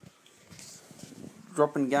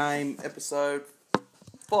Dropping Game episode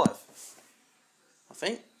 5, I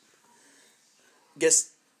think.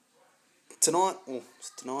 Guest tonight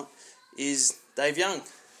is Dave Young.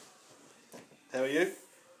 How are you?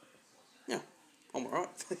 Yeah, I'm alright.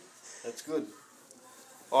 That's good.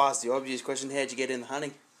 I asked the obvious question, how'd you get into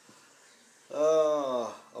hunting?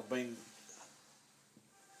 I've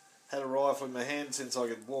had a rifle in my hand since I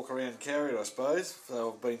could walk around and carry it, I suppose.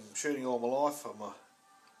 So I've been shooting all my life.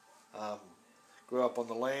 Grew up on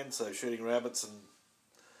the land, so shooting rabbits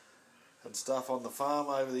and stuff on the farm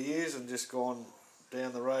over the years, and just gone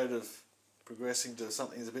down the road of progressing to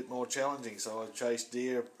something that's a bit more challenging. So I chase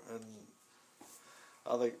deer and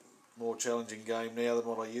other more challenging game now than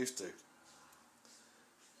what I used to.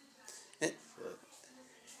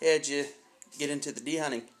 How'd you get into the deer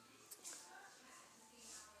hunting?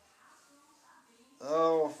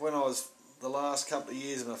 Oh, when I was the last couple of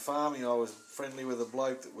years in my farming, I was friendly with a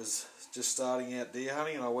bloke that was just starting out deer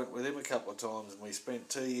hunting, and I went with him a couple of times, and we spent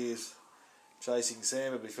 2 years chasing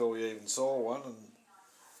sambar before we even saw one,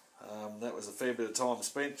 and that was a fair bit of time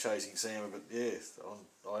spent chasing sambar. But yeah,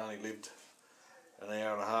 I only lived an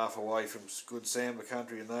hour and a half away from good sambar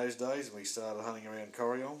country in those days, and we started hunting around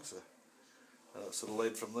Corryong, so it sort of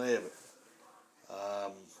led from there. But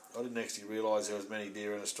I didn't actually realise there was many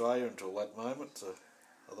deer in Australia until that moment, so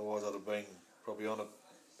otherwise I'd have been probably on it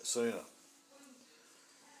sooner.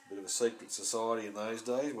 Bit of a secret society in those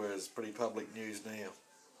days, whereas it's pretty public news now.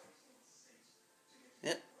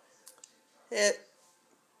 Yeah.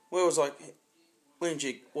 Where was so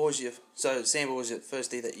sambar was your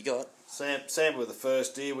first deer that you got? Sambar were the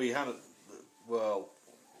first deer we hunted. Well,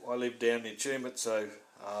 I lived down near Tumut, so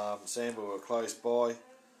sambar were close by,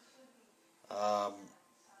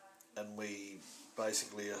 and we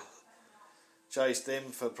basically chased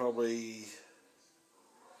them for probably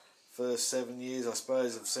first 7 years, I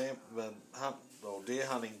suppose, of deer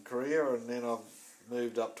hunting career, and then I've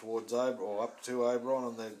moved up towards up to Oberon,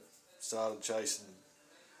 and then started chasing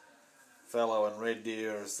fallow and red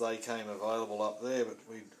deer as they came available up there. But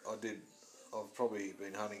I've probably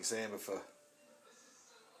been hunting sambar for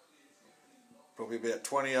probably about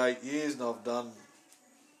 28 years, and I've done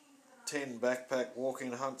 10 backpack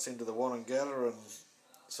walking hunts into the Wonnangatta and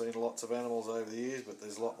seen lots of animals over the years. But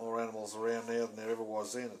there's a lot more animals around now than there ever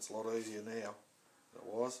was then. It's a lot easier now than it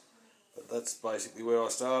was. But that's basically where I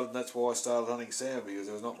started, and that's why I started hunting sambar, because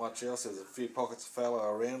there was not much else. There was a few pockets of fallow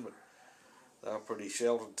around, but they were pretty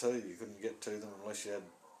sheltered too. You couldn't get to them unless you had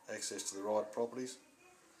access to the right properties.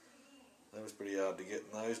 That was pretty hard to get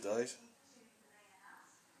in those days.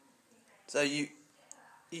 So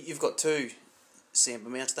you've got 2 sambar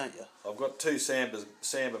mounts, don't you? I've got 2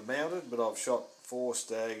 sambar mounted, but I've shot 4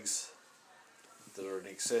 stags that are in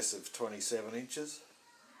excess of 27 inches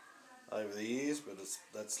over the years. But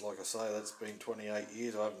that's like I say, that's been 28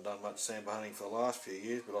 years. I haven't done much sambar hunting for the last few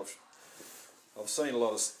years, but I've seen a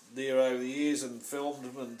lot of deer over the years and filmed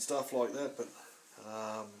them and stuff like that. But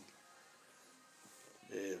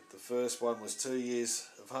the first one was 2 years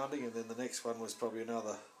of hunting, and then the next one was probably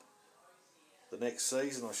the next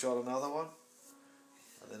season I shot another one.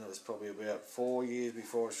 And then it was probably about 4 years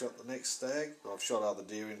before I shot the next stag. But I've shot other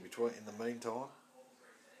deer in the meantime.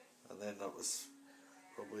 And then it was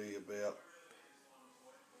probably about,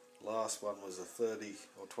 last one was a 30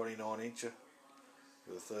 or 29 incher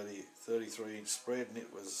with a 33 inch spread, and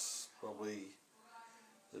it was probably,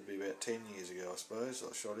 it'd be about 10 years ago, I suppose,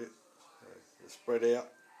 I shot it. It spread out,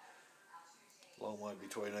 long way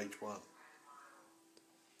between each one.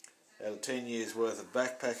 Out of 10 years worth of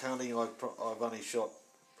backpack hunting, I've only shot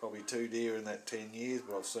probably 2 deer in that 10 years,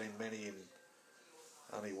 but I've seen many in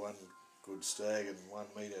only one good stag and 1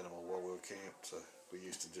 meat animal while we were camped. So we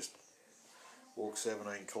used to just walk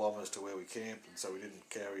 17 kilometres to where we camped, and so we didn't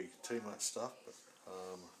carry too much stuff, but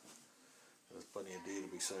there was plenty of deer to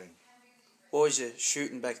be seen. What was you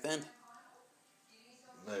shooting back then?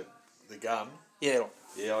 No, the gun? Yeah.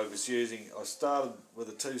 Yeah, I started with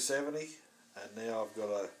a 270, and now I've got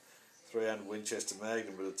a 300 Winchester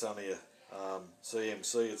Magnum, but it's only a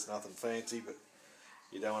CMC. It's nothing fancy, but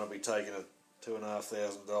you don't want to be taking a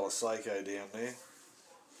 $2,500 Seiko down there.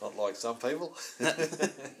 Not like some people.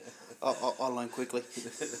 I learned quickly.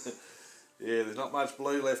 Yeah, there's not much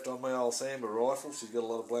blue left on my old sambar rifle. She's got a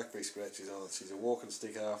lot of blackberry scratches on it. She's a walking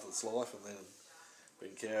stick half its life, and then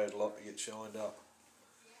been carried a lot to get shined up.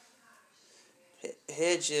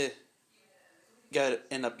 How'd you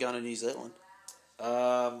end up going to New Zealand?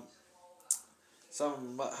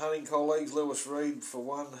 Some hunting colleagues, Lewis Reed for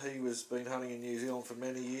one, he was been hunting in New Zealand for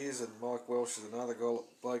many years, and Mike Welsh is another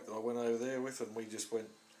bloke that I went over there with, and we just went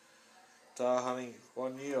tahr hunting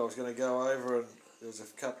one year. I was going to go over, and there was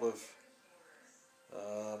a couple of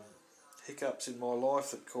hiccups in my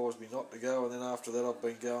life that caused me not to go, and then after that I've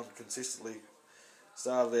been going consistently.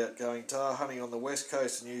 Started out going tahr hunting on the west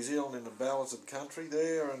coast of New Zealand in the Ballazard country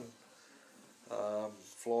there, and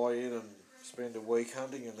fly in and spend a week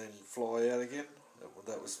hunting and then fly out again.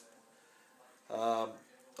 That was I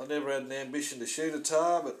never had an ambition to shoot a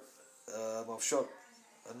tahr, but I've shot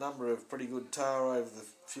a number of pretty good tahr over the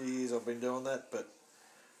few years I've been doing that, but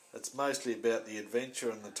it's mostly about the adventure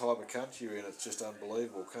and the type of country you're in. It's just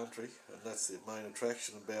unbelievable country, and that's the main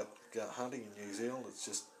attraction about hunting in New Zealand. It's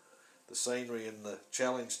just the scenery and the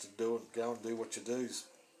challenge to go and do what you do is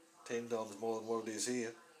 10 times more than what it is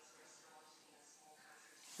here.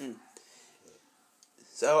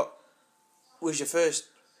 So, was your first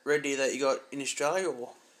red deer that you got in Australia,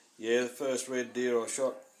 or? Yeah, the first red deer I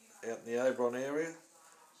shot out in the Oberon area.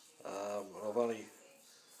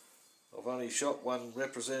 I've only shot one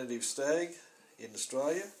representative stag in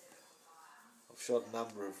Australia. I've shot a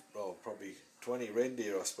number of, probably 20 red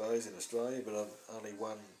deer, I suppose, in Australia, but I've only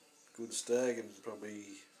one good stag and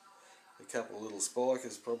probably a couple of little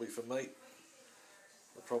spikers, probably for meat.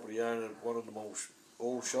 The property owner wanted them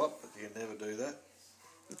all shot, but you can never do that.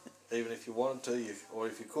 Even if you wanted to, or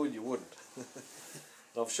if you could, you wouldn't.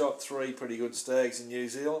 I've shot 3 pretty good stags in New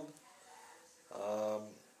Zealand.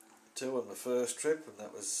 2 on the first trip, and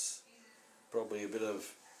that was probably a bit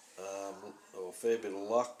of, or a fair bit of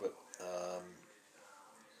luck, but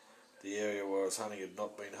the area where I was hunting had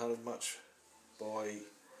not been hunted much by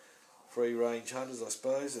free range hunters, I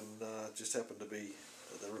suppose, and just happened to be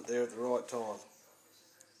there at the right time.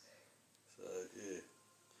 So yeah,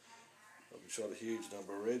 I haven't shot a huge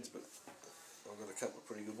number of reds, but I've got a couple of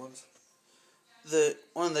pretty good ones. The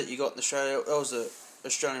one that you got in Australia, that was a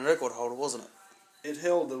Australian record holder, wasn't it? It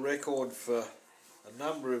held the record for a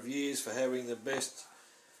number of years for having the best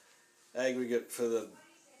aggregate for the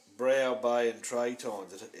brow, bay and tray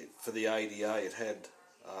tines. For the ADA, it had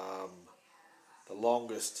the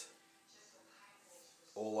longest,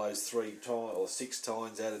 all those 3 tines or 6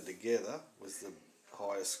 tines added together was the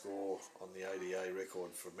highest score on the ADA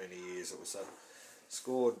record for many years. It was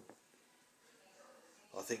scored,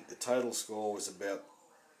 I think the total score was about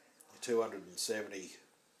 275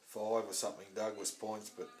 or something Douglas points,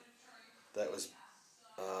 but that was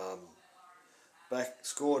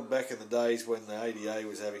scored back in the days when the ADA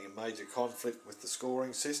was having a major conflict with the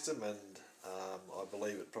scoring system, and I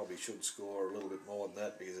believe it probably should score a little bit more than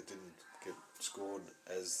that because it didn't get scored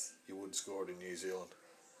as you would score it in New Zealand.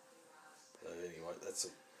 So anyway, that's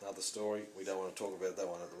another story. We don't want to talk about that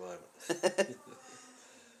one at the moment.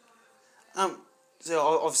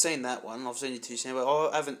 So I've seen that one. I've seen you 2, Sam,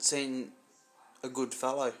 but I haven't seen a good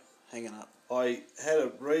fallow hanging up. I had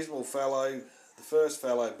a reasonable fallow. The first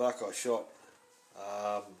fallow buck I shot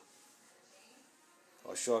out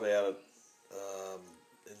at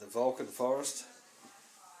in the Vulcan Forest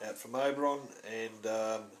out from Oberon, and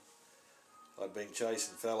I'd been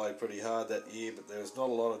chasing fallow pretty hard that year, but there was not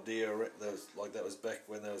a lot of deer. That was back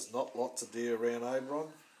when there was not lots of deer around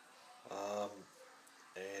Oberon,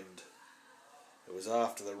 and it was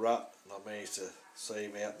after the rut, and I managed to see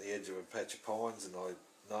him out on the edge of a patch of pines, and I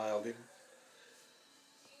nailed him.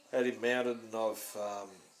 Had him mounted, and I've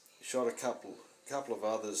shot a couple of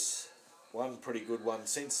others. One pretty good one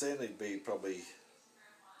since then.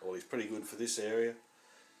 He's pretty good for this area.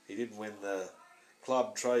 He didn't win the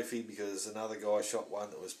club trophy because another guy shot one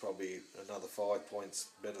that was probably another 5 points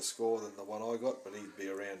better score than the one I got, but he'd be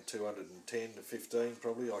around 210 to 15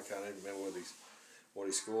 probably. I can't even remember what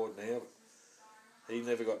he scored now. But he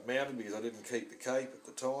never got mounted because I didn't keep the cape at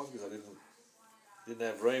the time because I didn't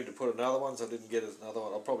have room to put another one, so I didn't get another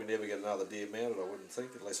one. I'll probably never get another deer mounted, I wouldn't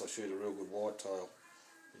think, unless I shoot a real good whitetail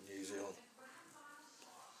in New Zealand.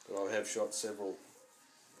 But I have shot several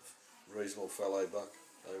reasonable fallow buck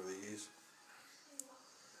over the years.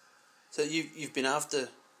 So you've been after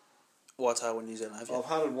whitetail in New Zealand, have you? I've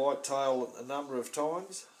hunted whitetail a number of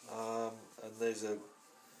times, and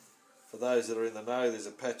for those that are in the know, there's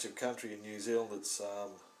a patch of country in New Zealand that's,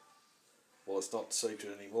 it's not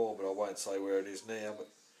secret anymore, but I won't say where it is now, but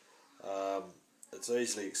it's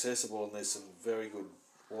easily accessible, and there's some very good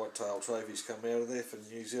whitetail trophies come out of there for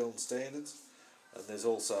New Zealand standards. And there's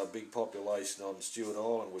also a big population on Stewart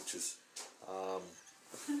Island, which is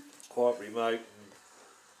quite remote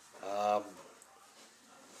and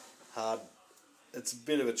hard. It's a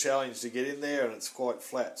bit of a challenge to get in there, and it's quite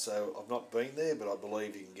flat, so I've not been there, but I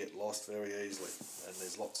believe you can get lost very easily, and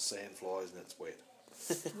there's lots of sandflies and it's wet.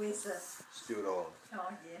 Where's this? Stewart Island.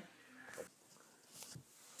 Oh, yeah.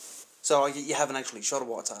 So you haven't actually shot a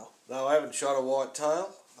whitetail? No, I haven't shot a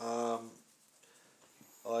whitetail.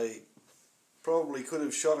 probably could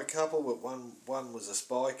have shot a couple, but one was a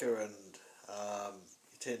spiker, and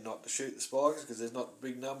you tend not to shoot the spikers because there's not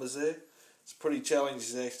big numbers there. It's pretty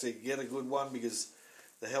challenging to actually get a good one because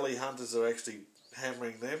the heli hunters are actually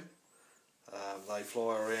hammering them. They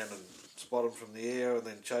fly around and spot them from the air and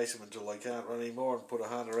then chase them until they can't run anymore and put a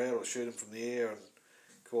hunter out or shoot them from the air and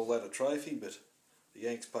call that a trophy. But the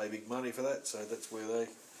Yanks pay big money for that, so that's where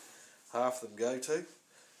half of them go to.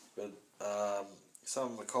 But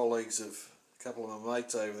some of my colleagues a couple of my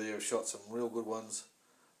mates over there have shot some real good ones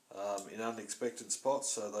in unexpected spots,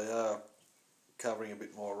 so they are covering a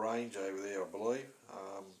bit more range over there, I believe.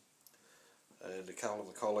 And a couple of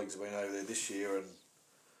my colleagues have been over there this year and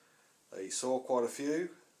they saw quite a few.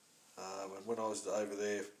 And when I was over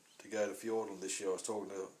there to go to Fiordland this year, I was talking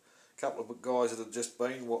to a couple of guys that had just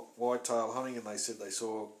been whitetail hunting, and they said they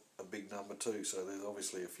saw a big number too, so there's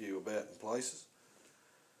obviously a few about in places.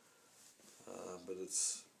 But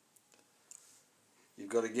you've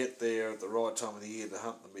got to get there at the right time of the year to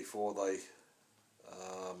hunt them before they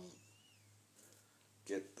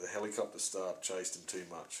get the helicopters start chasing them too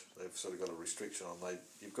much. They've sort of got a restriction on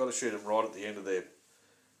you've got to shoot them right at the end of their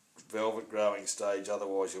velvet growing stage,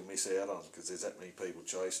 otherwise you'll miss out on them because there's that many people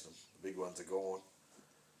chasing them. The big ones are gone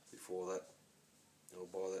before that, or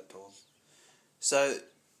by that time. So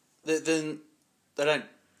then they don't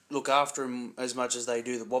look after them as much as they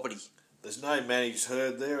do the wapiti. There's no managed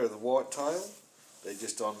herd there of the whitetail. They're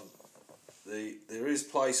just on there is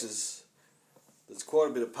places, there's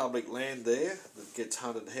quite a bit of public land there that gets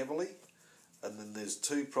hunted heavily, and then there's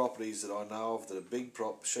two properties that I know of that are big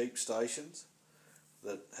sheep stations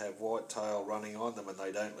that have whitetail running on them, and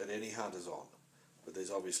they don't let any hunters on. But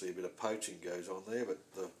there's obviously a bit of poaching goes on there, but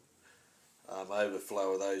the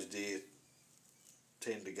overflow of those deer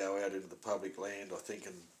tend to go out into the public land, I think,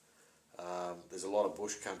 and there's a lot of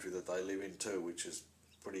bush country that they live in too, which is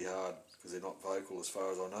pretty hard because they're not vocal as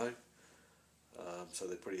far as I know. So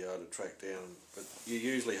they're pretty hard to track down. But you're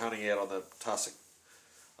usually hunting out on the tussock,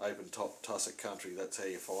 open top tussock country. That's how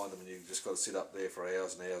you find them, and you've just got to sit up there for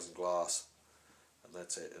hours and hours in glass, and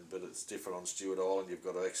that's it. But it's different on Stewart Island. You've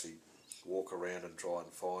got to actually walk around and try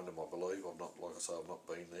and find them, I believe. I've not, like I say, I've not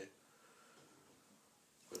been there.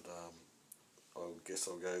 But I guess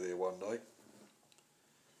I'll go there one day.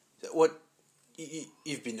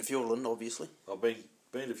 You've been to Fiordland, obviously. I've been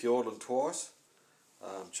to Fiordland twice,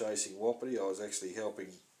 chasing wapiti. I was actually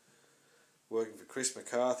working for Chris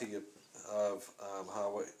McCarthy of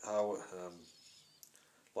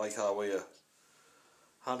Lake Hawea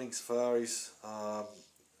hunting safaris.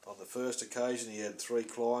 On the first occasion he had 3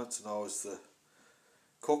 clients and I was the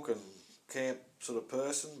cook and camp sort of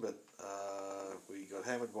person, but we got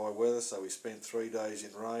hammered by weather, so we spent 3 days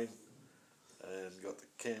in rain and got the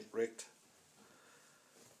camp wrecked.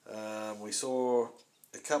 We saw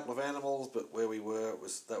a couple of animals, but where we were,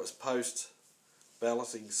 that was post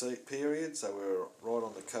balloting period, so we were right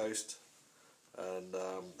on the coast, and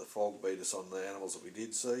the fog beat us on the animals that we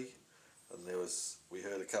did see, and we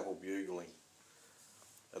heard a couple bugling,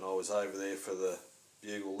 and I was over there for the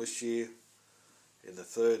bugle this year in the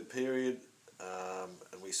 3rd period,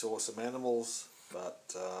 and we saw some animals,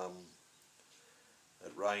 but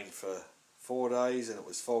it rained for 4 days and it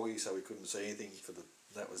was foggy, so we couldn't see anything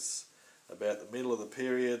that was about the middle of the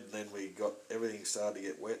period, and then everything started to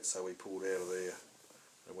get wet, so we pulled out of there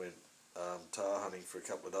and went tar hunting for a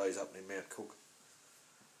couple of days up near Mount Cook.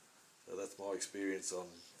 So that's my experience on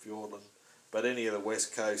Fiordland. But any of the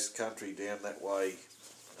west coast country down that way,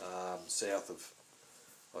 south of,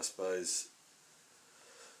 I suppose,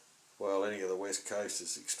 well, any of the west coast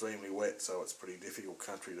is extremely wet, so it's pretty difficult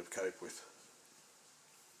country to cope with.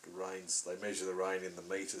 The rains, they measure the rain in the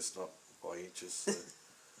metres, not by inches. So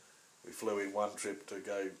we flew in one trip to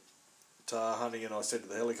go tar hunting, and I said to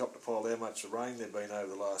the helicopter pilot how much rain there'd been over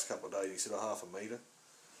the last couple of days. He said, half a metre.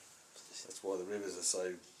 That's why the rivers are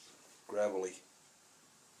so gravelly.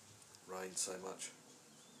 Rains so much.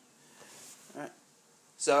 Right.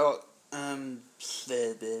 So,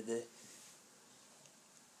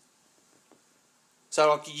 So,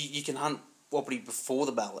 like, you can hunt wapiti before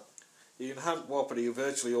the ballot? You can hunt wapiti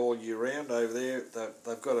virtually all year round over there.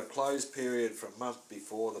 They've got a closed period for a month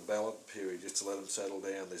before the ballot period, just to let them settle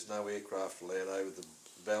down. There's no aircraft allowed over the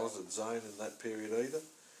balloted zone in that period either.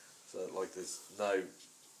 So, like, there's no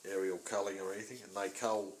aerial culling or anything, and they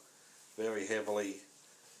cull very heavily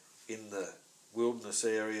in the wilderness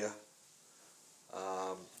area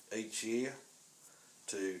each year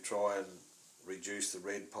to try and reduce the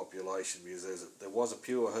red population, because there was a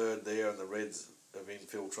pure herd there and the reds have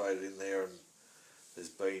infiltrated in there, and there's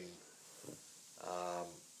been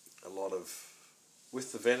a lot of,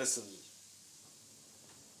 with the venison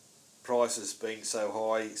prices being so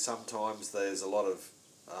high, sometimes there's a lot of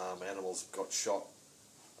animals got shot,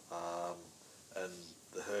 and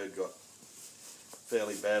the herd got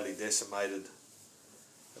fairly badly decimated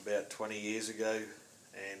about 20 years ago,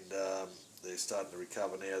 and they're starting to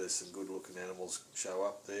recover now. There's some good looking animals show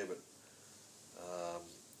up there, but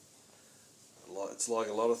it's like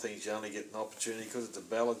a lot of things, you only get an opportunity, because it's a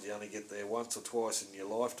ballad, you only get there once or twice in your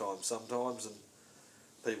lifetime sometimes, and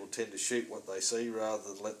people tend to shoot what they see rather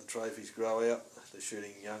than let the trophies grow out. They're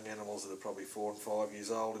shooting young animals that are probably 4 and 5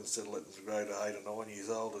 years old instead of letting them grow to 8 or 9 years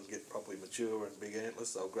old and get properly mature and big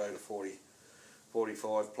antlers. They'll grow to 40,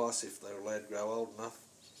 45 plus if they're allowed to grow old enough.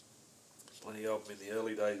 Plenty of them in the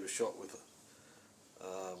early days were shot with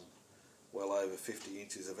well over 50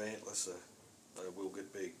 inches of antlers, so they will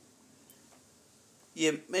get big.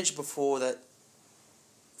 You mentioned before that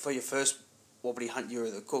for your first wobbly hunt you were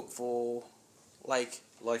the cook for Lake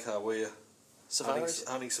Hawiah Safaris.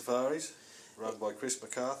 hunting safaris, run by Chris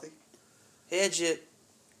McCarthy. How'd you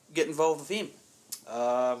get involved with him?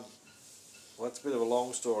 Well, it's a bit of a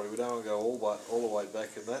long story. We don't want to go all the way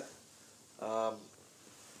back in that.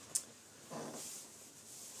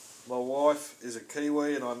 My wife is a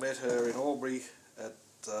Kiwi, and I met her in Albury at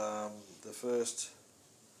the first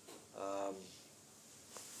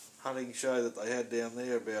hunting show that they had down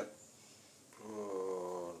there about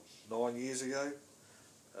 9 years ago.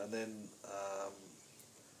 And then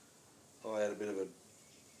I had a bit of a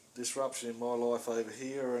disruption in my life over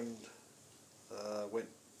here, and went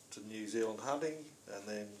to New Zealand hunting, and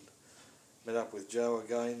then met up with Jo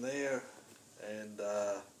again there, and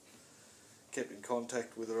kept in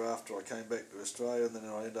contact with her after I came back to Australia, and then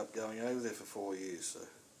I ended up going over there for 4 years. So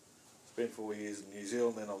spent 4 years in New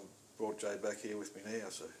Zealand, then I brought Jo back here with me now,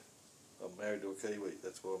 so I'm married to a Kiwi,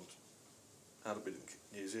 that's why I'm hunted a bit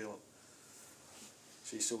in New Zealand.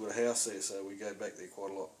 She's still got a house there, so we go back there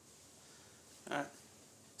quite a lot. Alright.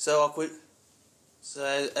 So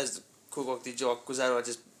as the cook, did you was that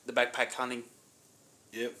just the backpack hunting?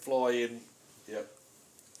 Yep, fly in. Yep.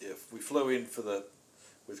 We flew in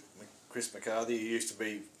with Chris McCarthy. He used to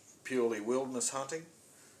be purely wilderness hunting,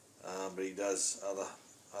 but he does other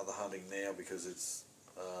hunting now because it's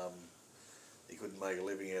he couldn't make a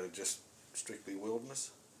living out of just strictly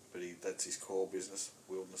wilderness, but that's his core business,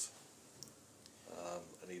 wilderness,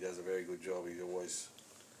 and he does a very good job.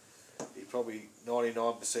 He's probably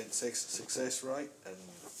 99% success rate, and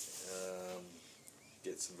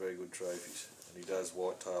gets some very good trophies, and he does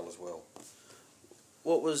whitetail as well.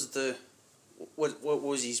 What was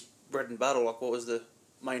his bread and butter? Like, what was the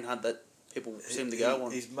main hunt that people seem to go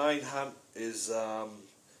on? His main hunt is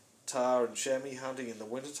tar and chamois hunting in the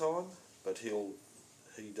wintertime, but he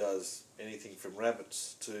does anything from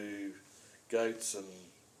rabbits to goats and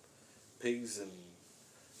pigs and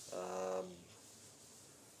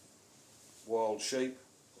wild sheep,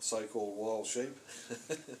 so-called wild sheep.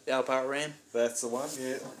 The Alpara ram? That's the one,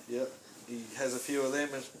 yeah. He has a few of them,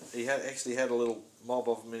 and he actually had a little mob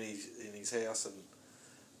of them in his house, and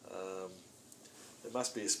it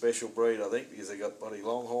must be a special breed, I think, because they got bloody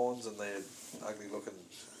longhorns and they're ugly looking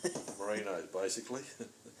merinos, basically. And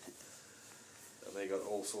they got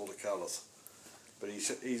all sort of colours. But he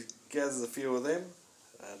gathers a few of them,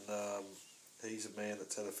 and he's a man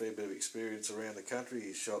that's had a fair bit of experience around the country.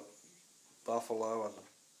 He's shot buffalo, and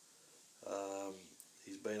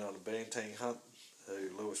he's been on a bantang hunt who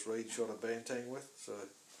Lewis Reed shot a bantang with. So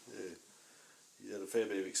yeah, he's had a fair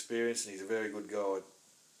bit of experience, and he's a very good guide.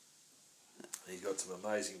 He's got some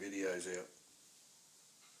amazing videos out.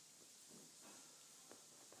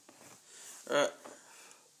 Alright.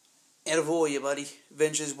 Out of all your buddy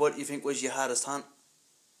ventures, what do you think was your hardest hunt?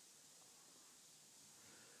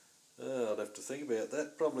 I'd have to think about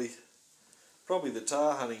that. Probably the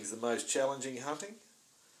tar hunting is the most challenging hunting,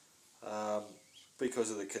 because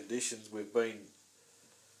of the conditions. You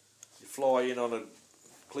fly in on a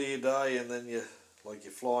clear day, and then you're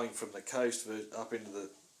flying from the coast up into the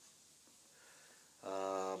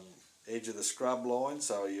edge of the scrub line,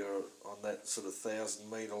 so you're on that sort of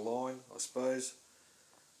 1,000-metre line, I suppose.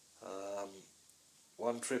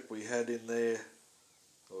 One trip we had in there,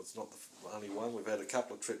 well, it's not the only one, we've had a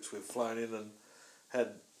couple of trips we've flown in and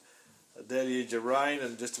had a deluge of rain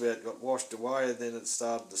and just about got washed away, and then it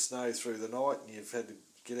started to snow through the night, and you've had to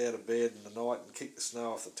get out of bed in the night and kick the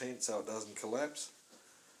snow off the tent so it doesn't collapse.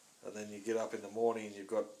 And then you get up in the morning and you've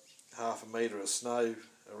got 1/2 metre of snow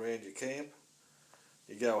around your camp.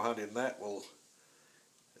 You go hunting that, well,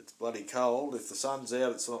 it's bloody cold. If the sun's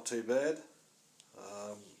out, it's not too bad,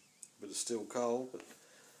 but it's still cold. But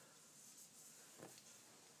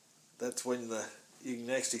that's when you can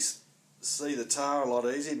actually see the tar a lot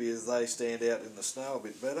easier, because they stand out in the snow a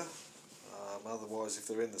bit better. Otherwise, if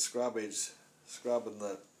they're in the scrub in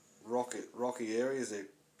the rocky areas, they're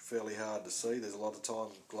fairly hard to see. There's a lot of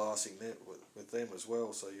time glassing there with them as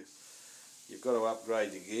well. So you've got to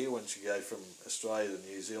upgrade your gear once you go from Australia to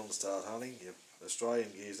New Zealand and start hunting. Your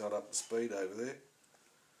Australian gear's not up to speed over there.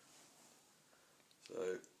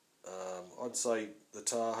 So I'd say the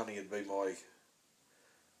tahr hunting would be my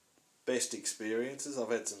best experiences. I've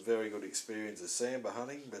had some very good experiences sambar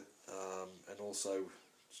hunting, but and also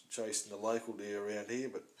chasing the local deer around here,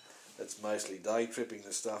 but that's mostly day tripping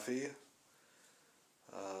the stuff here.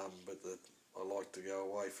 But I like to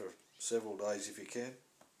go away for several days if you can.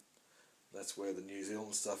 That's where the New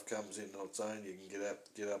Zealand stuff comes in on its own. You can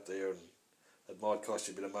get up there, and it might cost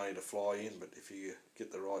you a bit of money to fly in, but if you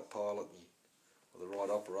get the right pilot or the right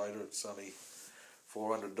operator, it's only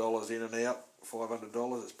 $400 in and out,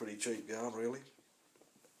 $500. It's pretty cheap going, really.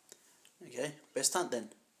 Okay, best hunt then?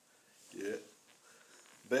 Yeah.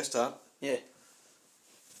 Best hunt? Yeah.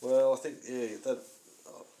 Well, I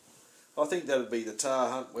think that'd be the tahr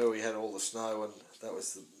hunt where we had all the snow, and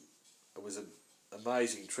it was an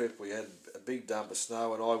amazing trip. We had a big dump of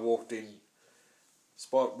snow, and I walked in,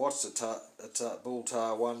 watched a bull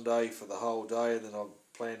tahr one day for the whole day, and then I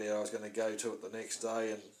planned out I was going to go to it the next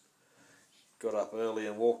day, and got up early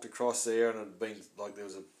and walked across there, and it had been like there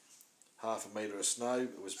was a half a metre of snow.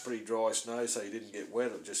 It was pretty dry snow, so you didn't get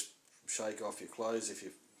wet. It just shake off your clothes if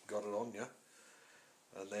you've got it on you.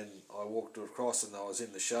 And then I walked across, and I was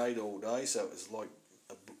in the shade all day, so it was like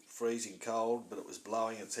a freezing cold, but it was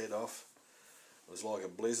blowing its head off. It was like a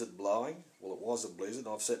blizzard blowing. Well, it was a blizzard.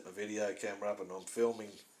 I've set my video camera up and I'm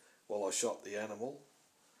filming while I shot the animal.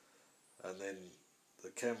 And then the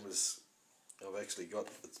cameras, it's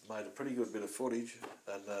made a pretty good bit of footage,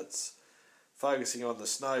 and it's focusing on the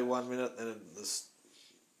snow one minute, then the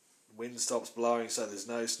wind stops blowing, so there's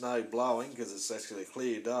no snow blowing because it's actually a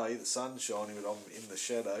clear day. The sun's shining, but I'm in the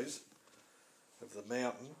shadows of the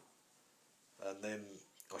mountain. And then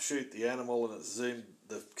I shoot the animal, and it zoomed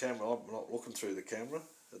the camera. I'm not looking through the camera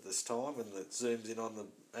at this time, and it zooms in on the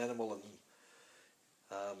animal. And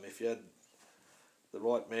if you had the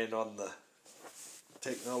right man on the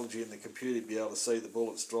technology in the computer, you'd be able to see the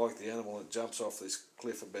bullet strike the animal, and it jumps off this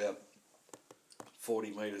cliff about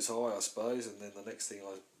 40 metres high, I suppose. And then the next thing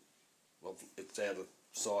it's out of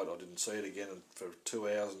sight. I didn't see it again for 2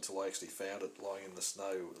 hours until I actually found it lying in the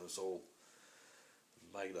snow. It was all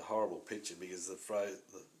made a horrible picture because the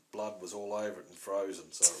blood was all over it and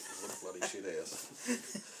frozen, so it looked bloody shit house. Yeah.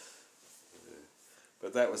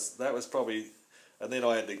 But that was probably, and then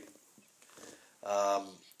I had to.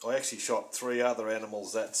 I actually shot 3 other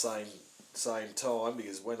animals that same time,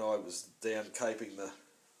 because when I was down caping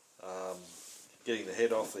getting the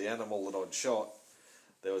head off the animal that I'd shot,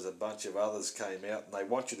 there was a bunch of others came out, and they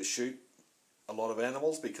want you to shoot a lot of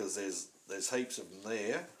animals because there's heaps of them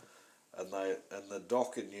there, and the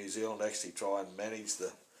dock in New Zealand actually try and manage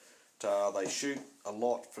the tahr. They shoot a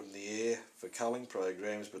lot from the air for culling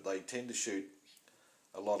programs, but they tend to shoot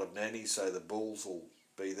a lot of nannies, so the bulls will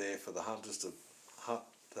be there for the hunters to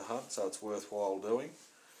hunt, so it's worthwhile doing.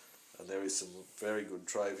 And there is some very good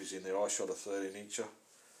trophies in there. I shot a 13-incher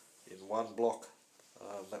in one block.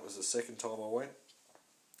 That was the second time I went.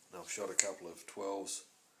 And I've shot a couple of 12s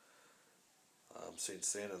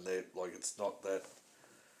since then, and it's not that.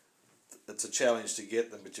 It's a challenge to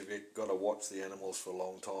get them, but you've got to watch the animals for a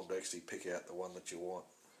long time to actually pick out the one that you want.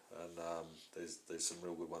 And there's some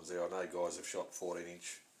real good ones there. I know guys have shot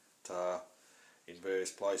 14-inch tahr in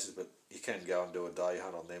various places, but you can go and do a day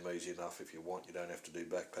hunt on them easy enough if you want. You don't have to do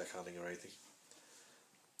backpack hunting or anything.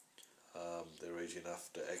 They're easy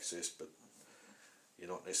enough to access, but you're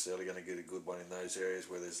not necessarily going to get a good one in those areas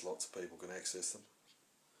where there's lots of people can access them.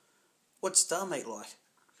 What's star meat like?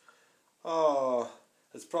 Oh,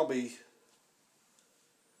 it's probably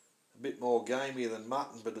a bit more gamey than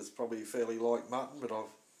mutton, but it's probably fairly like mutton. But I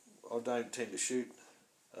don't tend to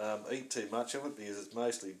eat too much of it because it's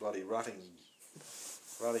mostly bloody rutting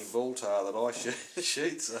bull tahr that I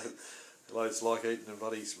shoot. So it's like eating a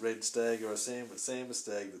bloody red stag or a sambar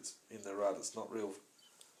stag that's in the rut. It's not real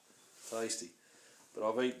tasty. But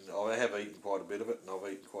I have eaten quite a bit of it, and I've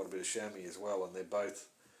eaten quite a bit of chamois as well, and they're both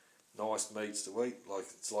nice meats to eat.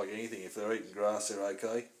 It's like anything. If they're eating grass, they're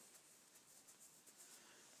okay.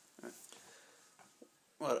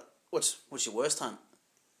 What's your worst hunt?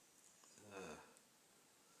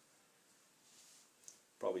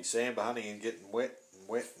 Probably sambar hunting and getting wet.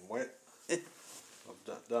 I've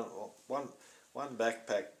done one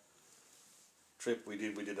backpack trip we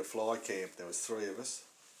did a fly camp. There was 3 of us.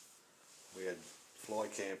 We had fly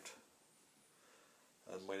camped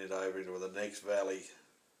and went over into the next valley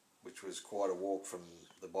which was quite a walk from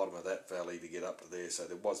the bottom of that valley to get up to there. So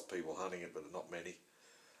there was people hunting it, but not many.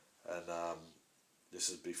 And this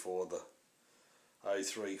is before the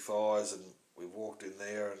 03 fires, and we walked in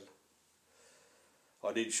there, and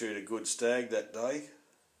I did shoot a good stag that day.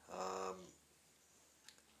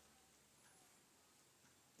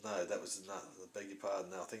 No, that was another, I beg your pardon,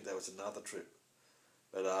 no, I think that was another trip.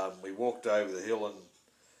 But we walked over the hill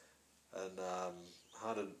and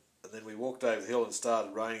hunted, and then we walked over the hill and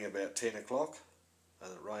started raining about 10 o'clock,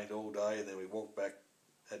 and it rained all day, and then we walked back,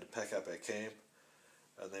 had to pack up our camp,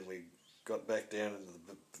 and then we got back down into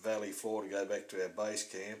the valley floor to go back to our base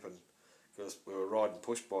camp, and because we were riding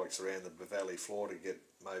push bikes around the valley floor to get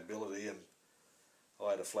mobility, and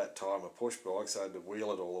I had a flat tire on my push bike, so I had to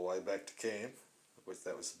wheel it all the way back to camp, which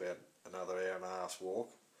that was about another hour and a half's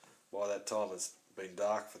walk. By that time it's been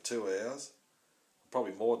dark for 2 hours,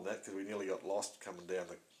 probably more than that, because we nearly got lost coming down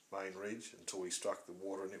the main ridge until we struck the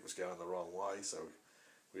water and it was going the wrong way, so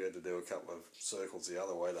we had to do a couple of circles the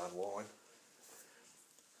other way to unwind.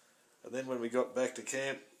 And then when we got back to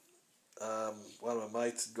camp, one of my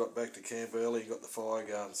mates got back to camp early and got the fire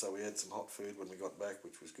going, so we had some hot food when we got back,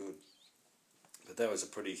 which was good. But that was a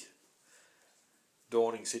pretty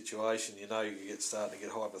daunting situation. You know, you get starting to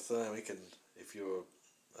get hypothermic, and if you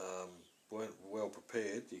weren't well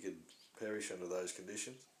prepared, you could perish under those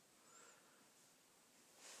conditions.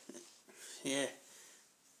 Yeah.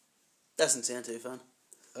 Doesn't sound too fun.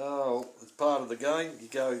 Oh, it's part of the game. You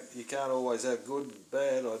can't always have good and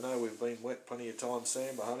bad. I know we've been wet plenty of times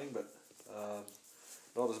sambar hunting, but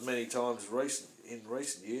not as many times in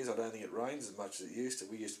recent years. I don't think it rains as much as it used to.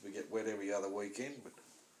 We used to get wet every other weekend, but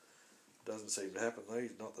it doesn't seem to happen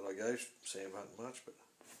these. Not that I go sambar hunting much, but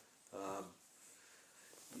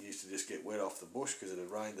you used to just get wet off the bush because it had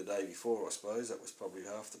rained the day before, I suppose. That was probably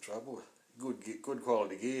half the trouble. Good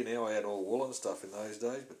quality gear now. I had all woolen stuff in those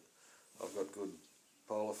days, but I've got good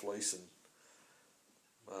polar fleece and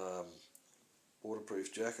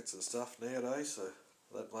waterproof jackets and stuff nowadays, so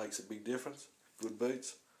that makes a big difference. Good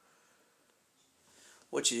boots.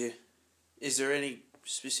 Is there any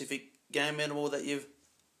specific game animal that you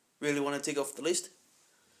really want to tick off the list?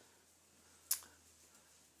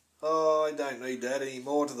 Oh, I don't need that any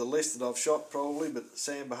more to the list that I've shot probably, but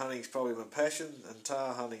sambar hunting is probably my passion, and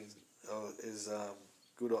tahr hunting is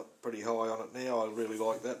good, pretty high on it now. I really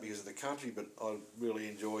like that because of the country, but I really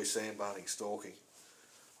enjoy sambar hunting, stalking.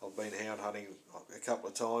 I've been hound hunting a couple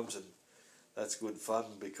of times, and that's good fun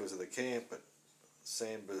because of the camp, but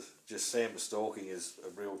sambar stalking is a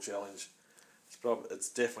real challenge. It's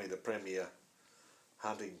definitely the premier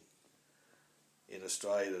hunting in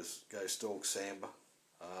Australia to go stalk sambar.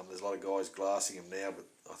 There's a lot of guys glassing them now, but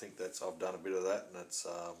I think I've done a bit of that, and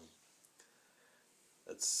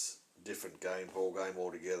it's different ball game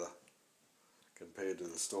altogether compared to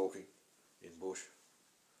the stalking in bush.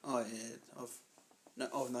 Oh yeah,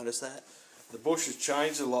 I've noticed that. The bush has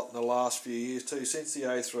changed a lot in the last few years too. Since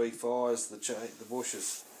the 03 fires, the bush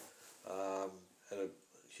has had a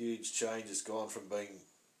huge change. It's gone from being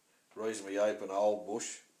reasonably open old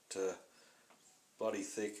bush to bloody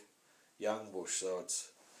thick young bush. So it's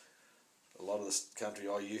a lot of the country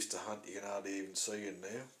I used to hunt, you can hardly even see in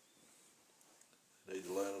now. Need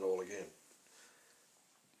to learn it all again.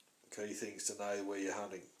 Key things to know where you're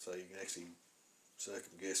hunting, so you can actually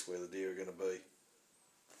circumguess where the deer are going to be.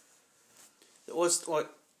 It was like,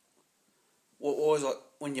 what was like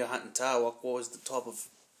when you're hunting tahr? What was the type of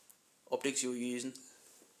optics you were using?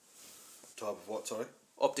 Type of what? Sorry.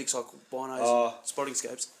 Optics like binos, and spotting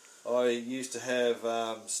scopes. I used to have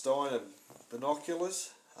Steiner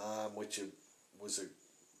binoculars, which was a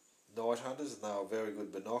night hunters, and they were very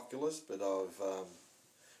good binoculars, but I've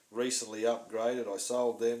recently upgraded. I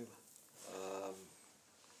sold them,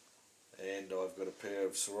 and I've got a pair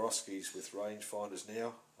of Swarovskis with rangefinders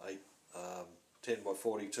now,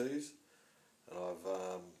 10x42s, and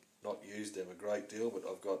I've not used them a great deal, but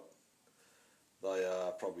they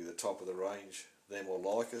are probably the top of the range, them or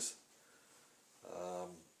Leicas.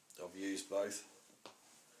 I've used both,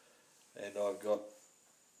 and I've got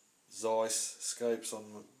Zeiss scopes on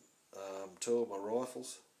two of my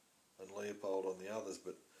rifles and Leopold on the others,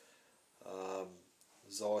 but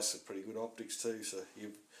Zeiss are pretty good optics too, so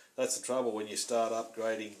that's the trouble when you start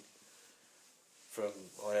upgrading from,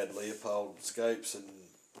 I had Leopold scopes, and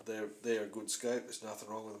they're a good scope, there's nothing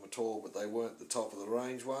wrong with them at all, but they weren't the top of the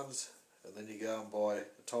range ones, and then you go and buy a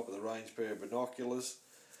top of the range pair of binoculars,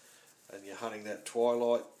 and you're hunting that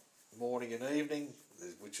twilight morning and evening,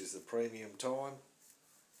 which is the premium time,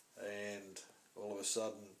 and all of a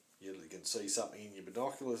sudden you can see something in your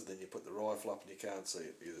binoculars, then you put the rifle up and you can't see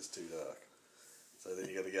it because it's too dark. So then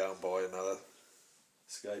you got to go and buy another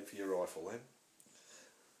escape for your rifle then.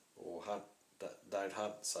 Or hunt, don't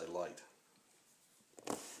hunt so late.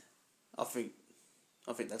 I think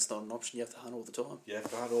that's not an option. You have to hunt all the time. You have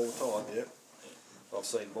to hunt all the time, yep. I've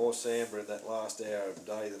seen more sambar in that last hour of the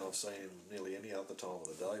day than I've seen in nearly any other time of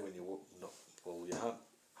the day when you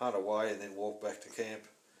hunt away and then walk back to camp,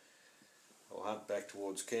 or hunt back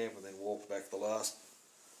towards camp and then walk back the last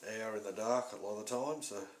hour in the dark a lot of the time.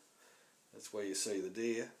 So that's where you see the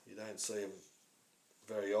deer. You don't see them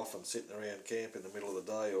very often sitting around camp in the middle of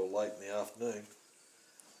the day or late in the afternoon.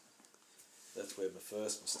 That's where my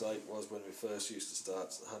first mistake was when we first used to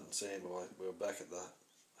start hunting sambar. We were back at the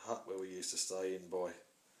hut where we used to stay in by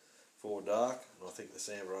 4 dark, and I think the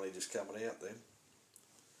sambar were only just coming out then.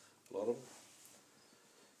 A lot of them.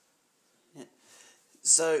 Yeah.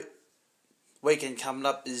 So, weekend coming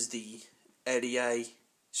up is the ADA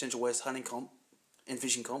Central West Hunting Comp and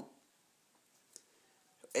Fishing Comp.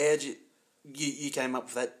 How'd you came up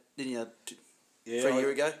with that, didn't you, 3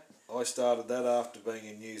 years ago? I started that after being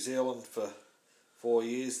in New Zealand for 4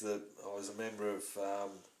 years. I was a member of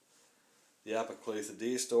the Upper Clutha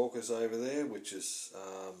Deer Stalkers over there, which is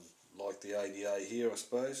like the ADA here, I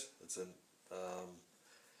suppose. It's a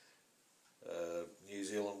New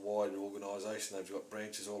Zealand-wide organisation. They've got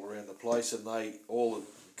branches all around the place, and all the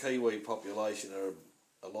Kiwi population are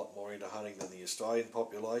a lot more into hunting than the Australian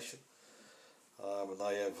population. And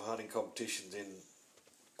they have hunting competitions in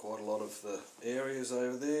quite a lot of the areas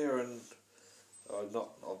over there, and I've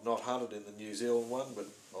not hunted in the New Zealand one, but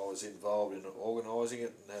I was involved in organising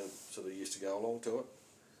it and sort of used to go along to it.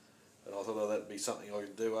 And I thought that'd be something I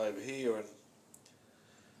could do over here, and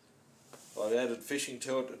I added fishing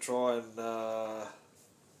to it to try and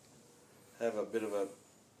have a bit of a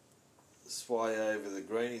sway over the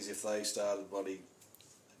greenies if they started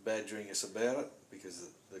badgering us about it, because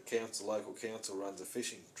the local council runs a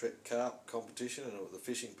fishing carp competition, and the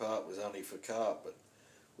fishing part was only for carp, but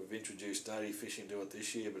we've introduced native fishing to it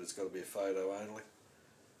this year, but it's got to be a photo only,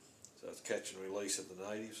 so it's catch and release of the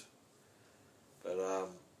natives. But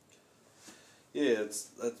yeah,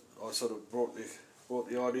 I sort of brought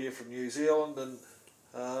the idea from New Zealand, and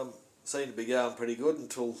seemed to be going pretty good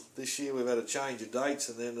until this year. We've had a change of dates,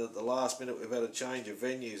 and then at the last minute we've had a change of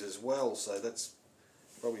venues as well, so that's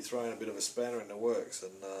probably thrown a bit of a spanner in the works.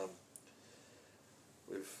 And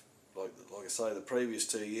we've, like I say, the previous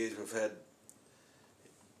 2 years we've had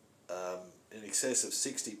in excess of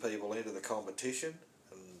 60 people enter the competition,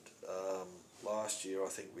 and last year I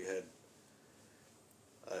think we had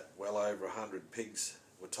well over 100 pigs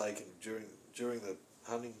were taken during the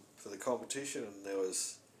hunting for the competition, and there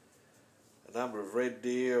was a number of red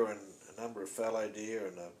deer and a number of fallow deer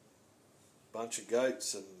and a bunch of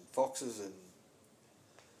goats and foxes and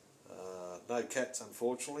no cats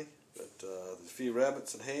unfortunately, but there's a few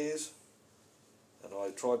rabbits and hares, and I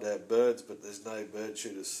tried to have birds, but there's no bird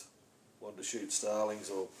shooters wanted to shoot starlings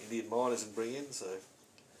or Indian miners and bring in, so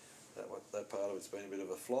that part of it's been a bit of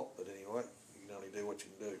a flop, but anyway, you can only do what you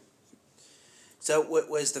can do. So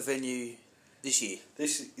where's the venue this year?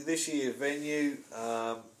 This year venue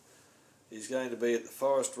is going to be at the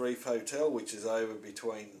Forest Reef Hotel, which is over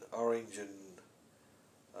between Orange and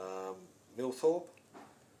Millthorpe.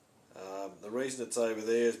 The reason it's over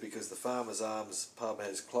there is because the Farmers Arms pub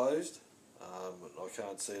has closed. I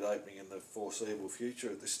can't see it opening in the foreseeable future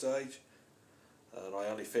at this stage. And I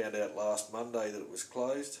only found out last Monday that it was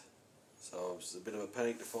closed, so it was a bit of a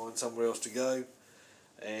panic to find somewhere else to go.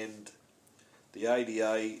 And the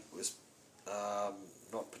ADA was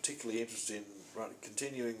not particularly interested in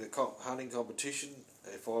continuing the hunting competition.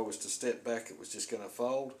 If I was to step back, it was just going to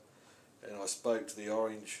fold. And I spoke to the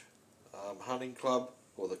Orange Hunting Club,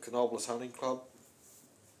 or the Canobolas Hunting Club,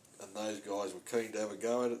 and those guys were keen to have a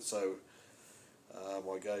go at it, so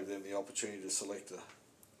I gave them the opportunity to select a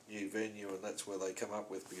new venue, and that's where they come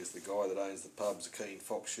up with, because the guy that owns the pub's a keen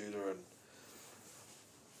fox shooter and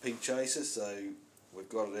pig chaser, so we've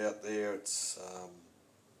got it out there. It's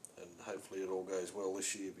and hopefully it all goes well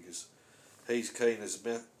this year, because he's keen as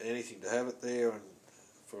anything to have it there and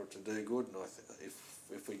for it to do good, and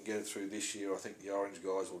if we can get it through this year, I think the Orange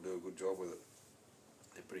guys will do a good job with it.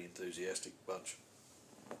 They're a pretty enthusiastic bunch.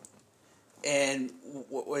 And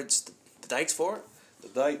what's the dates for it? The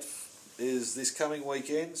date is this coming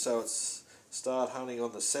weekend, so it's start hunting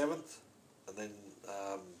on the 7th, and then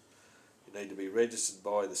you need to be registered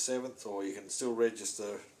by the 7th, or you can still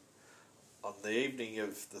register on the evening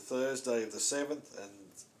of the Thursday of the 7th, and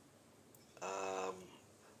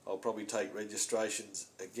I'll probably take registrations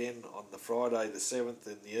again on the Friday the 7th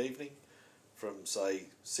in the evening from say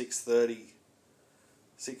 6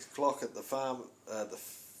 o'clock at the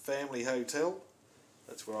Family Hotel,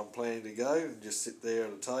 That's where I'm planning to go and just sit there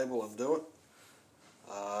at a table and do it.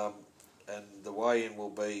 And the weigh-in will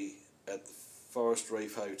be at the Forest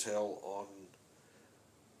Reef Hotel on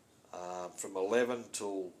from 11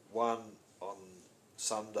 till 1 on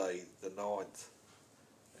Sunday the 9th.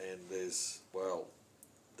 And there's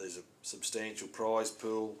a substantial prize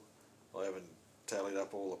pool. I haven't tallied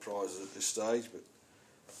up all the prizes at this stage, but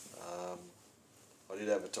I did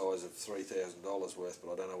advertise of $3,000 worth,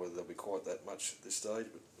 but I don't know whether there'll be quite that much at this stage,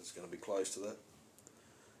 but it's going to be close to that.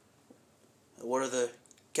 What are the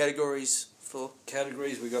categories for?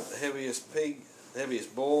 Categories, we got the heaviest pig, the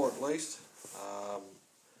heaviest boar at least,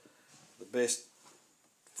 the best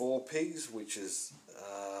 4 pigs, which is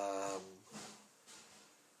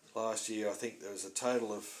last year I think there was a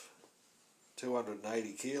total of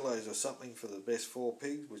 280 kilos or something for the best 4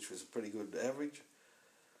 pigs, which was a pretty good average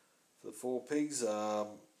for the 4 pigs.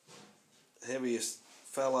 Heaviest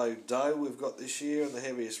fallow doe we've got this year, and the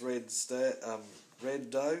heaviest red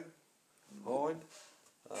doe hind.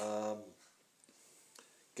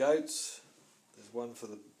 Goats, there's one for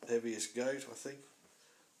the heaviest goat, I think.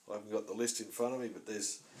 I haven't got the list in front of me, but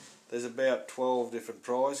there's about 12 different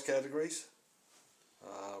prize categories.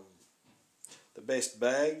 The best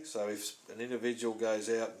bag, so if an individual goes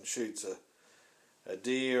out and shoots a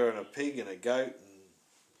deer and a pig and a goat and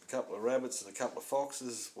a couple of rabbits and a couple of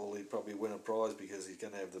foxes, well, he'd probably win a prize because he's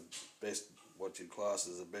going to have the best, what you'd class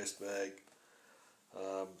as the best bag.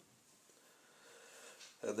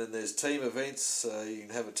 And then there's team events. You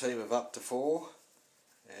can have a team of up to 4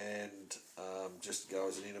 and just go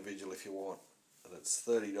as an individual if you want. And it's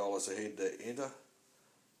 $30 a head to enter.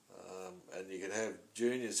 And you can have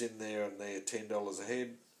juniors in there and they're $10 a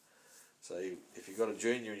head. So if you've got a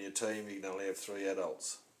junior in your team, you can only have 3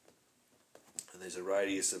 adults. And there's a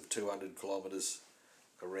radius of 200 kilometres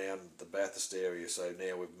around the Bathurst area. So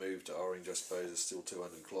now we've moved to Orange, I suppose it's still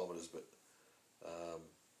 200 kilometres, but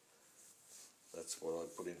that's what I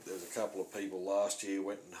put in. There was a couple of people last year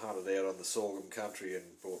went and hunted out on the sorghum country and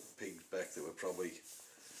brought pigs back that were probably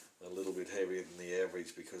a little bit heavier than the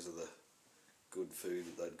average because of the good food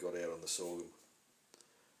that they'd got out on the sorghum.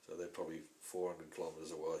 So they're probably 400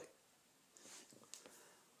 kilometres away.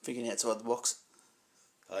 Thinking outside the box.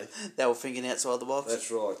 Hey? They were thinking outside the box. That's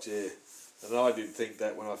right, yeah. And I did think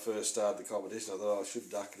that when I first started the competition. I thought I should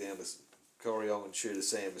duck down to Corryong and shoot a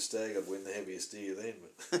Sam Stag. I'd win the heaviest deer then,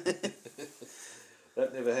 but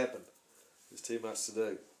that never happened. There's too much to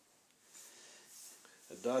do.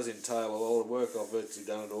 It does entail a lot of work. I've virtually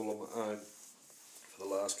done it all on my own for the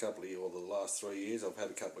last couple of years, or the last 3 years. I've had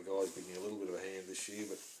a couple of guys give me a little bit of a hand this year,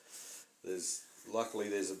 but luckily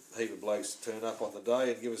there's a heap of blokes that turn up on the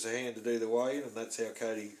day and give us a hand to do the weigh-in, and that's how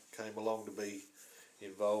Cody came along to be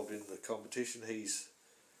involved in the competition. He's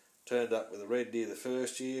turned up with a red deer the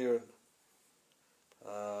first year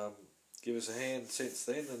and give us a hand since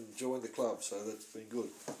then and joined the club, so that's been good.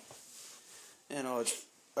 And it's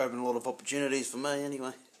opened a lot of opportunities for me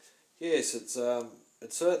anyway. Yes, it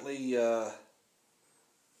certainly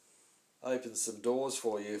opens some doors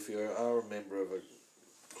for you if you are a member of a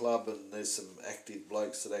club and there's some active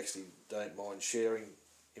blokes that actually don't mind sharing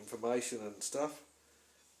information and stuff.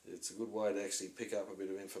 It's a good way to actually pick up a bit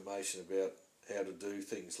of information about how to do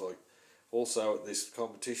things. Like also at this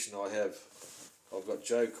competition I've got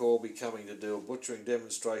Joe Corby coming to do a butchering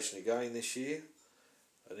demonstration again this year,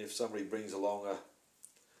 and if somebody brings along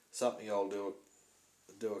something, I'll do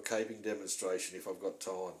a caping demonstration if I've got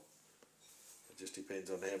time. It just depends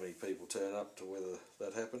on how many people turn up to whether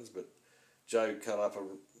that happens. But Joe cut up a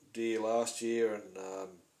deer last year, and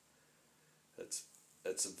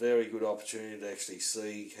it's a very good opportunity to actually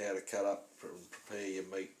see how to cut up and prepare your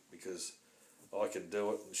meat, because I can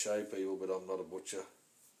do it and show people, but I'm not a butcher.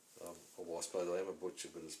 Well, I suppose I am a butcher,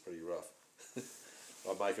 but it's pretty rough.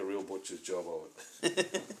 I make a real butcher's job of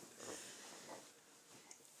it.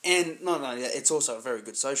 And not only that, it's also a very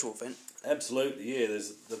good social event. Absolutely, yeah.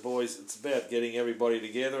 There's the boys. It's about getting everybody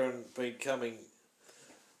together and becoming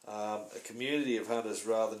a community of hunters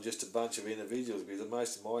rather than just a bunch of individuals. Because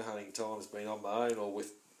most of my hunting time has been on my own or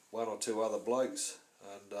with 1 or 2 other blokes,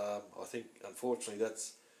 and I think unfortunately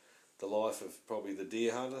that's the life of probably the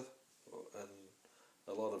deer hunter, and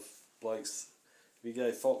a lot of blokes. If you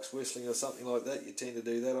go fox whistling or something like that, you tend to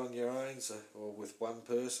do that on your own, or with one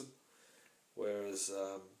person. Whereas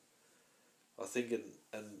I think,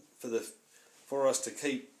 for us to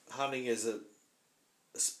keep hunting as a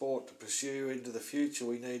sport to pursue into the future,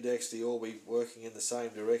 we need to actually all be working in the same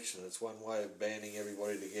direction. It's one way of banding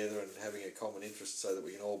everybody together and having a common interest so that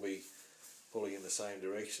we can all be pulling in the same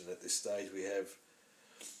direction. At this stage we have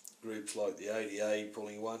groups like the ADA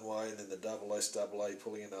pulling one way and then the SSAA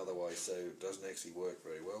pulling another way, so it doesn't actually work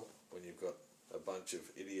very well when you've got a bunch of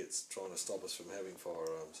idiots trying to stop us from having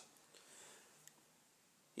firearms.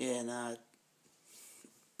 Yeah, no.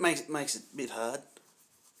 Makes it a bit hard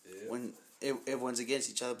when everyone's against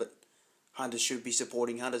each other, but hunters should be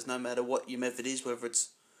supporting hunters no matter what your method is, whether it's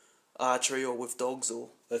archery or with dogs or...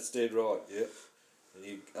 That's dead right, yeah. And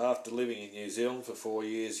you, after living in New Zealand for 4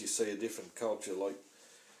 years, you see a different culture. Like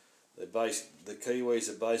the Kiwis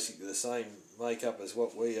are basically the same makeup as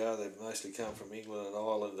what we are. They've mostly come from England and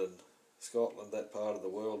Ireland and Scotland, that part of the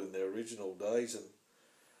world, in their original days, and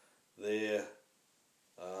their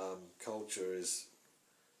culture is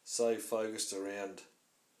so focused around,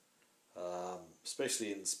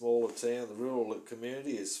 especially in smaller town, the rural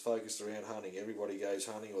community is focused around hunting. Everybody goes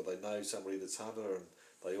hunting, or they know somebody that's hunter, and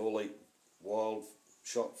they all eat wild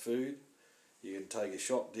shot food. You can take a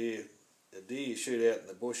deer you shoot out in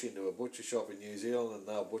the bush into a butcher shop in New Zealand, and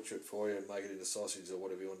they'll butcher it for you and make it into sausage or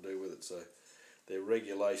whatever you want to do with it. So their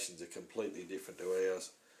regulations are completely different to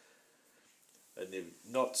ours, and they're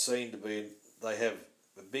not seen to be. They have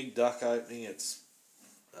a big duck opening. It's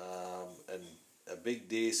and a big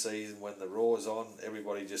deer season when the raw's on.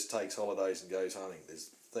 Everybody just takes holidays and goes hunting. There's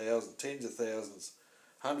tens of thousands,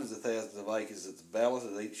 hundreds of thousands of acres that's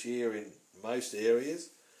balloted each year in most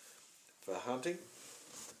areas for hunting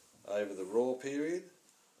over the raw period,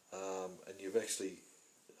 and you've actually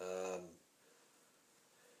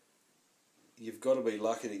you've got to be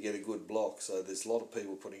lucky to get a good block. So there's a lot of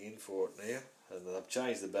people putting in for it now, and they've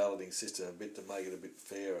changed the balloting system a bit to make it a bit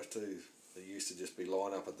fairer too. They used to just be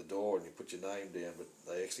line up at the door and you put your name down, but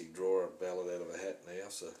they actually draw a ballot out of a hat now.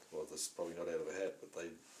 So, well, that's probably not out of a hat, but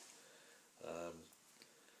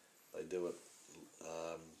they do it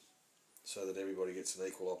so that everybody gets an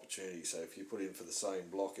equal opportunity. So if you put in for the same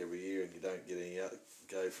block every year and you don't get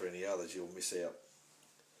go for any others, you'll miss out.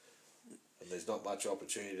 And there's not much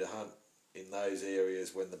opportunity to hunt in those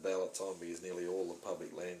areas when the ballot's on, because nearly all the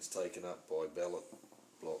public land's taken up by ballot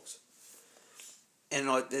blocks. And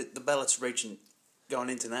like the ballot's reaching, going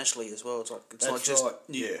internationally as well. It's That's not just right.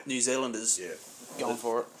 New Zealanders going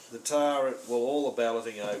for it. The tar, well, all the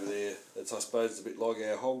balloting over there, it's, I suppose, it's a bit like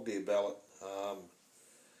our hog deer ballot.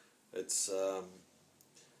 It's the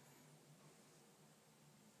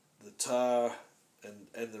tar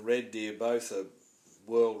and the red deer both are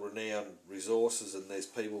world-renowned resources, and there's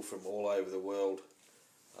people from all over the world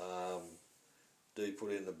do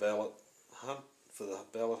put in the ballot hunt. For the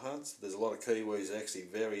ballot hunts, there's a lot of Kiwis actually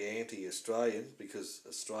very anti-Australian, because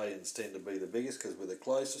Australians tend to be the biggest because we're the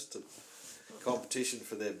closest to competition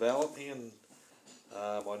for their balloting. And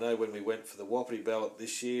I know when we went for the Wapiti ballot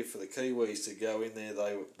this year, for the Kiwis to go in there,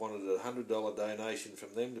 they wanted a $100 donation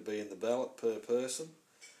from them to be in the ballot per person,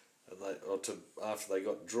 and after they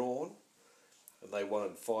got drawn, and they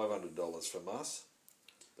wanted $500 from us.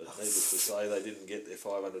 But needless to say, they didn't get their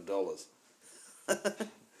 $500.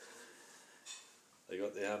 They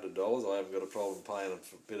got their $100. I haven't got a problem paying them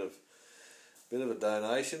for a bit of a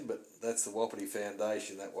donation, but that's the Wapiti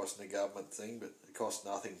Foundation. That wasn't a government thing, but it cost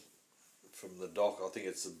nothing from the dock. I think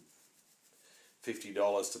it's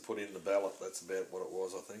 $50 to put in the ballot. That's about what it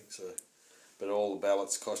was, I think. So, but all the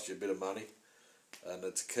ballots cost you a bit of money, and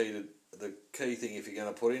it's the key thing if you're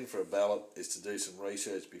going to put in for a ballot is to do some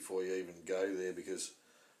research before you even go there, because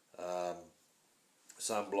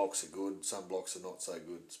some blocks are good, some blocks are not so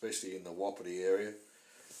good, especially in the Wapiti area.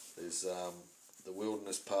 There's the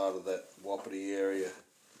wilderness part of that Wapiti area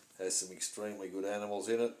has some extremely good animals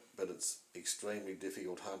in it, but it's extremely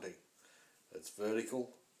difficult hunting. It's vertical,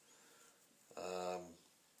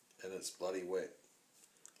 and it's bloody wet.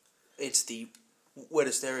 It's the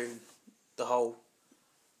wettest area in the whole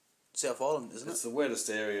South Island, isn't it? It's the wettest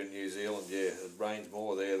area in New Zealand, yeah. It rains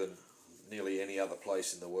more there than nearly any other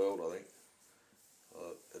place in the world, I think.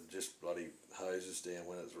 It just bloody hoses down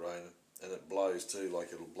when it's raining, and it blows too.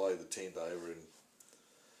 Like, it'll blow the tent over, and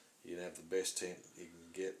you can have the best tent you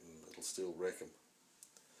can get, and it'll still wreck them.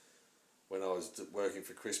 When I was working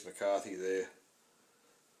for Chris McCarthy there,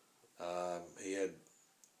 he had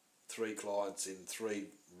 3 clients in 3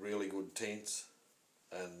 really good tents,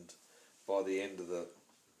 and by the end of the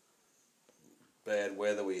bad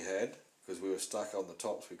weather we had, because we were stuck on the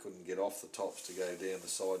tops, we couldn't get off the tops to go down the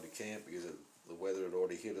side to camp because the weather had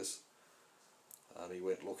already hit us. He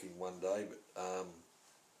went looking one day, but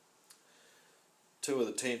 2 of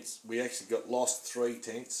the tents, we actually got lost 3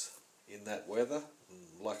 tents in that weather,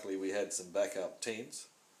 and luckily we had some backup tents,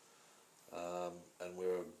 and we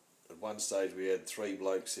were, at one stage we had 3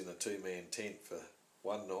 blokes in a 2-man tent for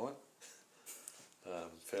one night,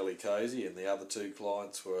 fairly cosy, and the other 2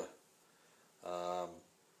 clients were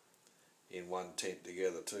in one tent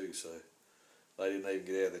together too, so they didn't even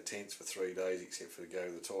get out of their tents for 3 days except for to go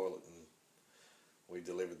to the toilet, and we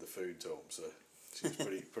delivered the food to them, so it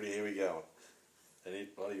was pretty heavy going, and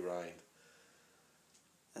it bloody rained.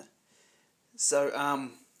 So,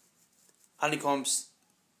 honeycombs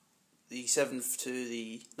the 7th to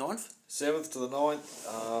the 9th? 7th to the 9th,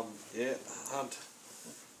 hunt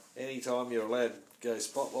anytime you're allowed to go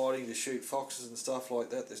spotlighting to shoot foxes and stuff like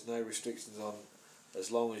that. There's no restrictions on,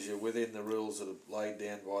 as long as you're within the rules that are laid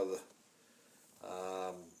down by the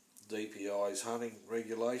DPI's hunting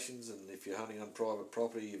regulations, and if you're hunting on private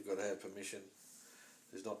property you've got to have permission.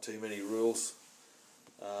 There's not too many rules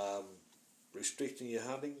restricting your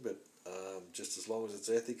hunting, but just as long as it's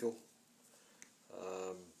ethical,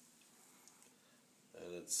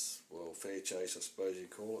 and it's, well, fair chase I suppose you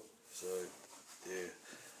call it. So yeah,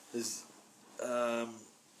 there's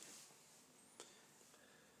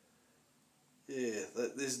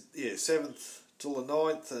there's 7th till the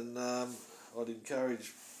 9th, and I'd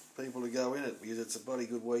encourage people to go in it because it's a bloody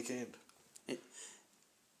good weekend.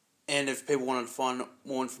 And if people wanted to find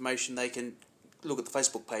more information, they can look at the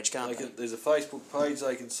Facebook page, can't they? There's a Facebook page,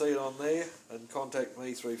 they can see it on there and contact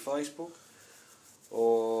me through Facebook.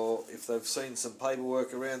 Or if they've seen some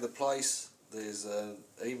paperwork around the place, there's an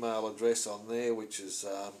email address on there which is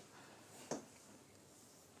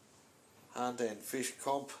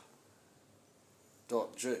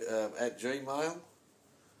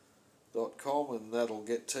huntandfishcomp@gmail.com, and that'll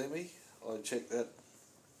get to me. I check that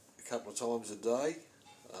a couple of times a day.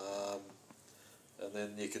 And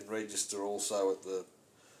then you can register also at the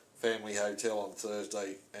Family Hotel on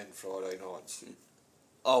Thursday and Friday nights.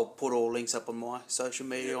 I'll put all links up on my social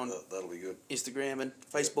media, on that'll be good. Instagram and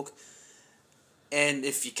Facebook. And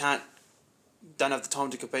if you don't have the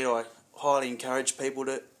time to compete, I highly encourage people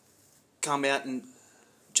to come out and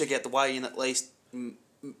check out the weigh-in, at least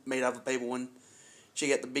meet other people and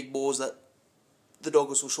check out the big boars that the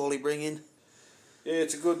doggers will surely bring in. Yeah,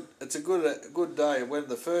 it's a good day. When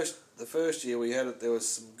the first year we had it, there was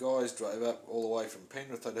some guys drove up all the way from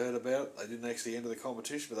Penrith. They'd heard about it. They didn't actually enter the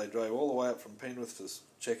competition, but they drove all the way up from Penrith to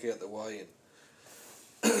check out the weigh-in.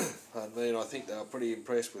 And I think they were pretty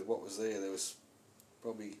impressed with what was there. There was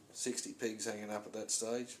probably 60 pigs hanging up at that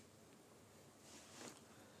stage.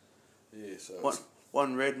 Yeah, so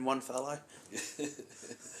one red and one fallow.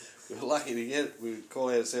 We were lucky to get it. We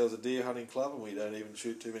call ourselves a deer hunting club, and we don't even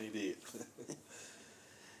shoot too many deer.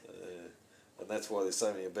 And that's why there's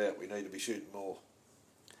so many about. We need to be shooting more.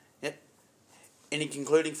 Yep. Any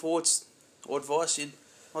concluding thoughts or advice you'd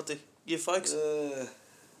like to give folks?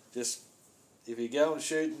 Just, if you're going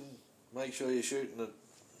shooting, make sure you're shooting it.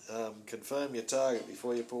 Confirm your target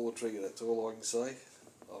before you pull the trigger. That's all I can say.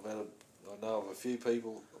 I know of a few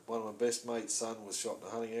people. One of my best mates' son was shot in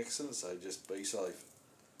a hunting accident, so just be safe.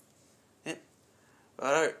 Yep.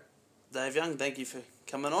 Righto. Dave Young, thank you for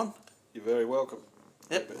coming on. You're very welcome.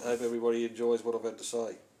 Yep. Hope everybody enjoys what I've had to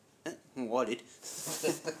say. Well, I did.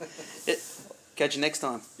 Yep. Catch you next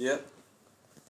time. Yep.